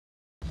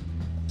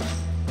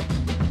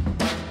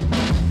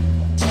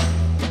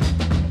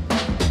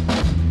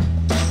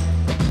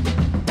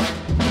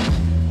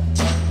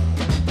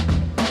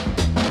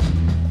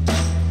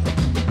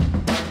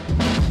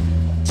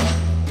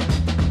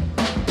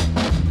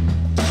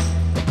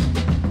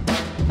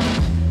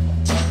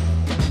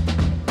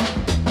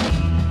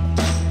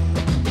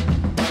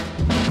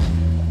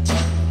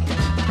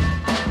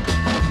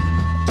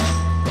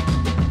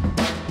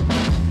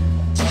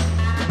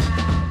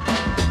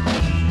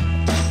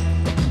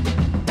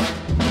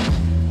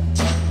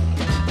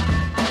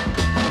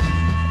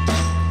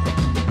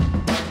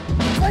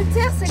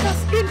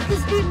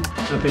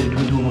m'appelle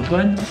Doudou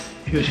Antoine.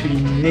 Je suis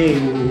né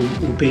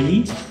au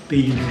pays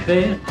du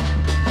fer.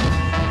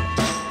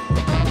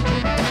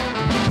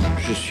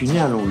 Je suis né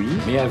à Longwy,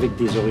 mais avec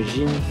des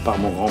origines par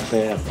mon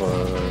grand-père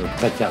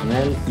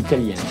paternel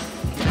italienne.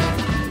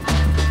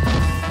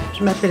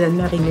 Je m'appelle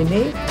Anne-Marie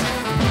Mémé.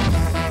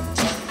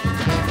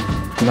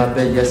 Je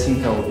m'appelle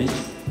Yacine Karoubi,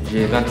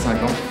 j'ai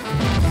 25 ans.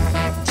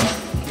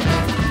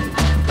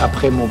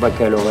 Après mon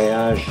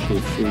baccalauréat, j'ai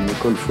fait une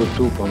école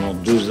photo pendant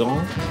 2 ans.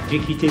 J'ai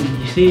quitté le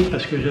lycée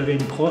parce que j'avais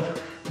une prof,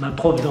 ma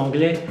prof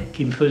d'anglais,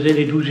 qui me faisait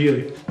les 12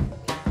 yeux.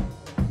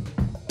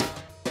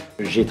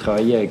 J'ai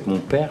travaillé avec mon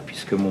père,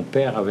 puisque mon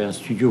père avait un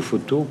studio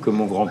photo que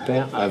mon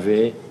grand-père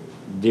avait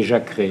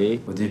déjà créé.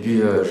 Au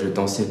début, je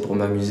dansais pour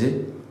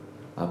m'amuser.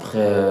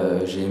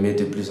 Après, j'ai aimé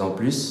de plus en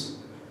plus.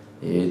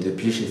 Et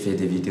depuis, j'ai fait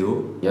des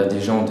vidéos. Il y a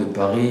des gens de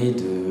Paris,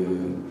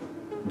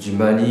 du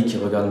Mali qui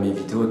regardent mes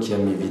vidéos, qui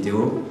aiment mes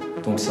vidéos.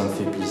 Donc ça me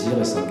fait plaisir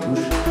et ça me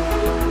touche.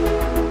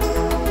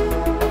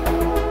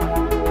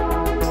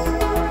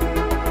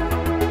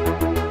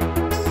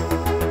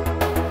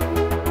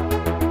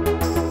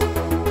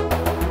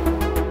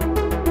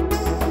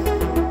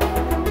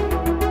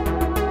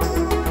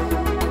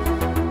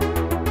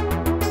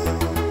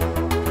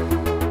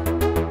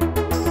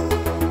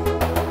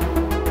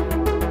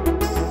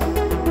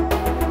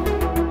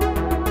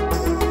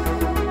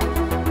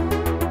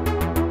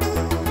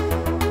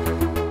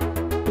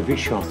 Depuis que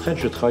je suis en retraite,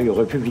 je travaille au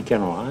Républicain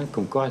Lorrain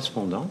comme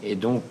correspondant. Et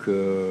donc,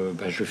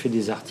 je fais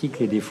des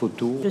articles et des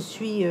photos. Je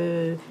suis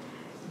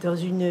dans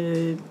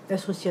une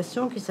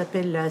association qui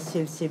s'appelle la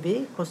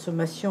CLCB,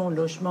 Consommation,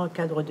 Logement,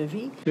 Cadre de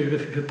Vie.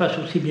 Je passe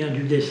aussi bien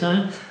du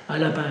dessin à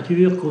la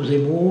peinture qu'aux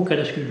émaux, qu'à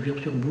la sculpture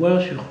sur bois,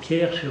 sur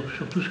pierre, sur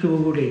tout ce que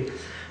vous voulez.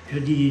 Je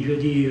dis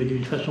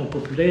d'une façon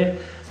populaire,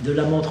 de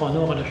la montre en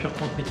or à la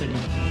charpente métallique.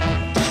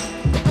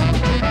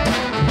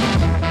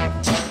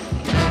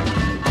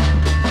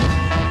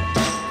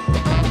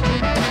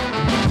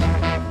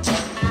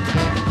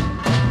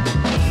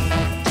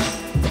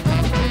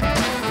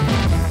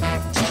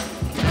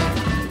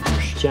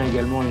 Je tiens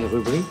également une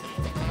rubrique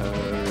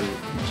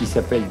qui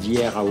s'appelle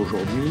d'hier à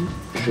aujourd'hui.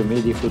 Je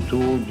mets des photos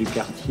du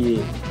quartier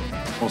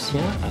ancien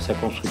à sa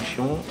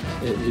construction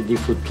et des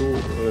photos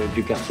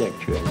du quartier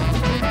actuel.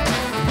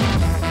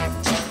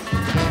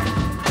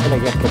 Après la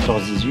guerre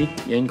 14-18,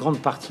 il y a une grande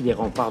partie des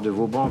remparts de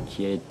Vauban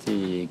qui a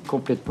été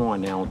complètement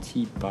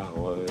anéantie par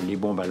les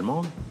bombes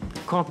allemandes.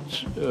 Quand,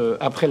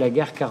 après la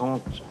guerre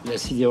 40, la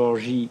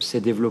sidérurgie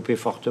s'est développée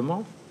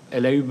fortement,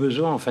 elle a eu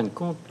besoin, en fin de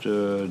compte,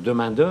 de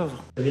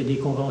main-d'œuvre. Il y avait des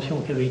conventions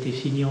qui avaient été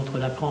signées entre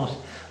la France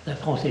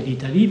et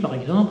l'Italie, par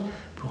exemple,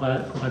 pour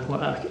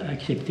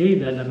accepter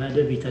la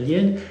main-d'œuvre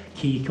italienne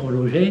qu'on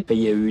logeait.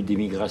 Il y a eu des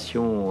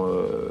migrations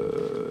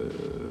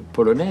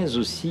polonaises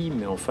aussi,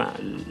 mais enfin,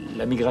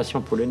 la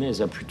migration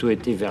polonaise a plutôt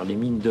été vers les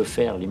mines de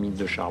fer, les mines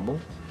de charbon.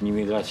 Une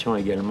immigration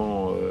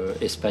également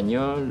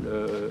espagnole,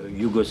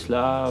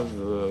 yougoslave,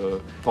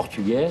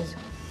 portugaise.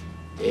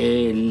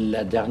 Et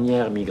la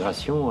dernière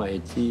migration a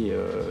été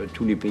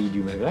tous les pays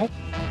du Maghreb.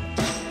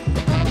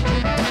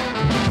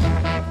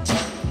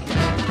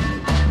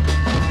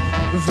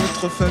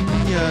 Votre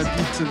famille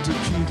habite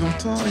depuis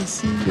longtemps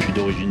ici? Je suis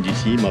d'origine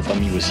d'ici, ma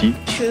famille aussi.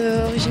 Je suis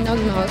originaire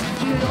du Maroc.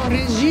 Je suis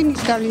d'origine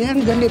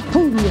italienne de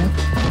l'Épouille.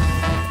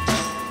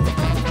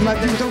 Ma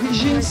ville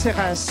d'origine, c'est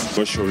Reims.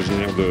 Moi, je suis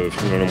originaire de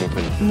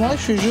Fréjus-la-Montagne. Moi,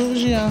 je suis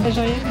géorgien.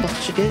 Algérienne,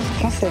 portugaise,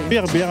 française.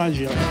 Berbère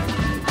algérien.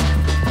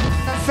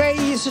 Ça fait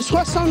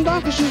 60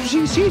 ans que je suis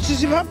ici, je ne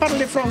sais pas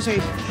parler français.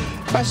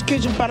 Parce que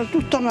je parle tout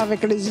le temps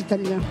avec les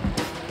Italiens.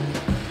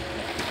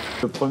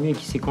 Le premier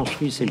qui s'est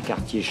construit, c'est le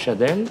quartier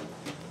Chadel.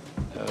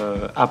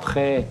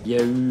 Après, il y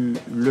a eu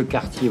le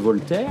quartier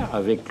Voltaire,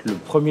 avec le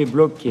premier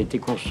bloc qui a été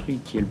construit,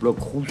 qui est le bloc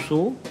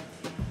Rousseau.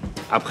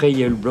 Après, il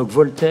y a eu le bloc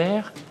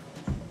Voltaire.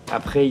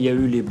 Après, il y a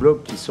eu les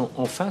blocs qui sont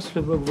en face,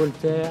 le bloc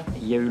Voltaire.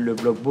 Il y a eu le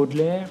bloc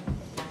Baudelaire.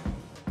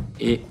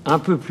 Et un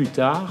peu plus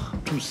tard,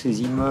 tous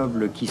ces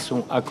immeubles qui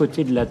sont à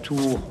côté de la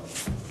tour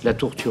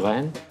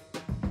Turenne.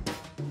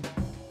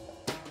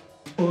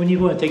 Au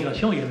niveau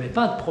intégration, il n'y avait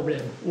pas de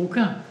problème,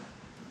 aucun.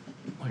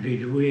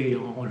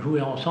 On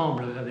jouait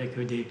ensemble avec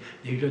des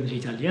jeunes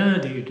Italiens,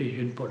 des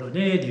jeunes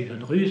Polonais, des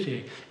jeunes Russes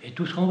et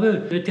tout ce qu'on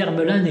veut. Le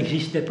terme-là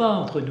n'existait pas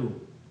entre nous.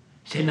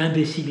 C'est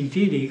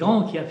l'imbécilité des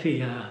grands qui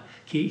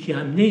a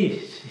amené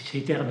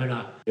ces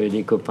termes-là. J'avais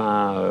des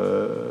copains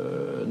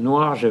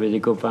noirs, j'avais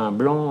des copains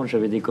blancs,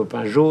 j'avais des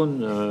copains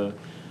jaunes.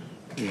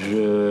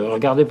 Je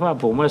regardais pas,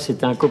 pour moi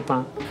c'était un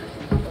copain.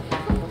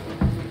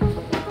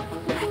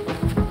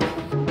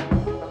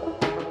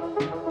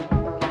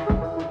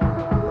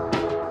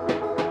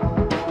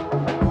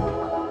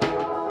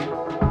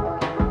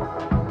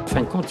 En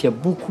fin de compte, il y a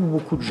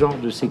beaucoup de gens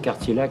de ces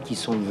quartiers-là qui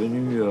sont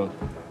devenus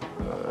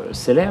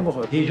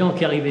célèbres. Des gens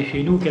qui arrivaient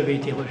chez nous, qui avaient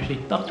été rejetés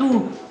de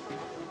partout,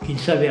 qui ne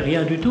savaient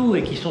rien du tout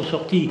et qui sont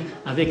sortis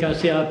avec un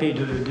CAP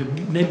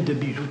même de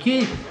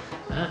bijoutier,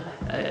 hein,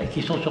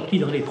 qui sont sortis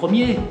dans les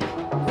premiers.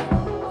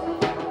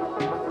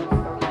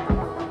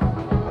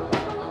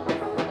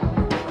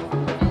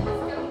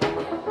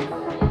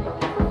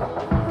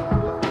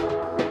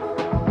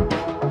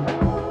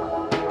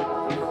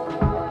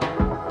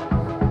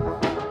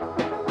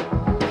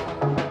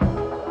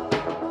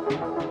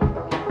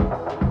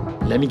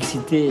 La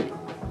mixité,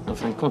 en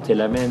fin de compte,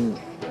 elle amène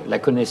la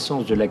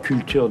connaissance de la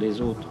culture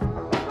des autres.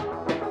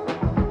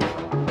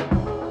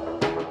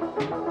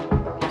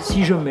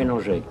 Si je me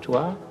mélange avec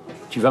toi,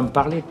 tu vas me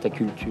parler de ta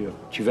culture.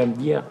 Tu vas me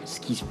dire ce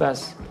qui se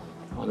passe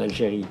en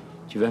Algérie.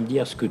 Tu vas me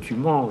dire ce que tu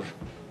manges.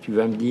 Tu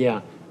vas me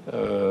dire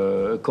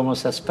comment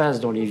ça se passe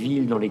dans les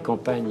villes, dans les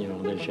campagnes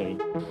en Algérie.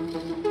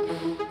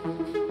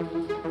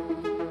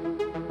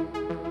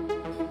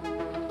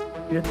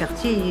 Le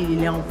quartier,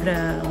 il est en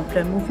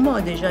plein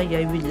mouvement. Déjà, il y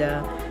a eu de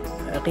la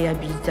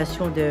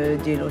réhabilitation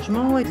des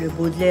logements. Le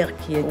Baudelaire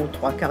qui est aux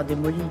 3/4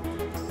 démoli,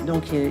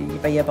 donc il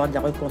va y avoir de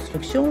la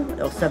reconstruction.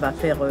 Alors ça va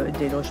faire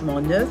des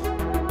logements neufs.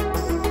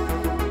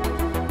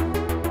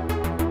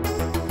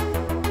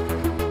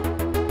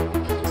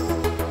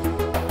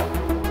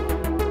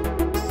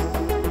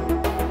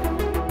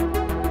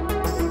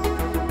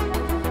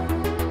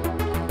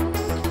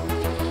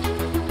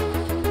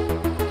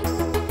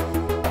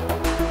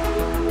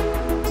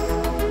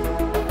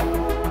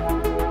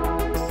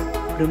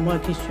 Moi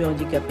qui suis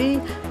handicapée,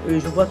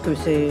 je vois que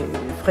c'est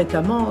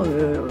fréquemment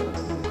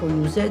qu'on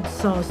nous aide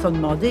sans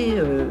demander.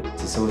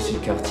 C'est ça aussi le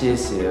quartier,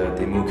 c'est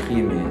des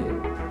moqueries, mais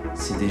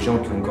c'est des gens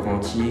qui ont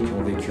grandi, qui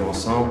ont vécu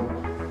ensemble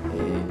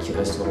et qui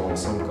resteront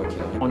ensemble quoi qu'il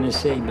arrive. On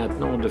essaye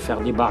maintenant de faire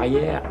des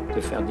barrières,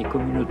 de faire des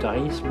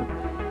communautarismes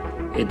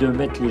et de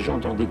mettre les gens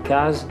dans des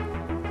cases.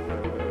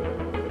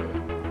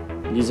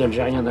 Les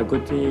Algériens d'un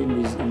côté,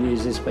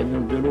 les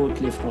Espagnols de l'autre,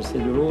 les Français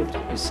de l'autre.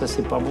 Et ça,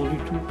 c'est pas bon du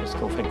tout, parce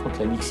qu'en fin de compte,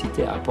 la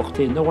mixité a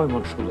apporté énormément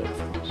de choses à la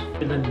France.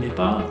 Je n'admets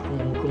pas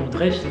qu'on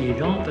dresse les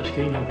gens parce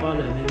qu'ils n'ont pas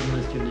la même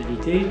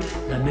nationalité,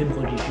 la même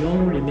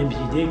religion, les mêmes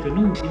idées que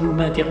nous. Si vous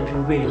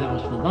m'interviewez là en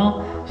ce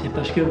moment, c'est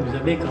parce que vous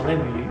avez quand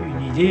même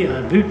une idée,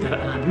 un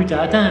but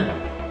à atteindre,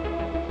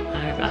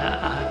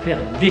 à faire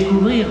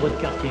découvrir votre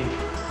quartier,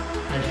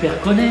 à le faire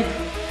connaître.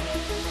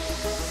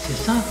 C'est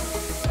ça.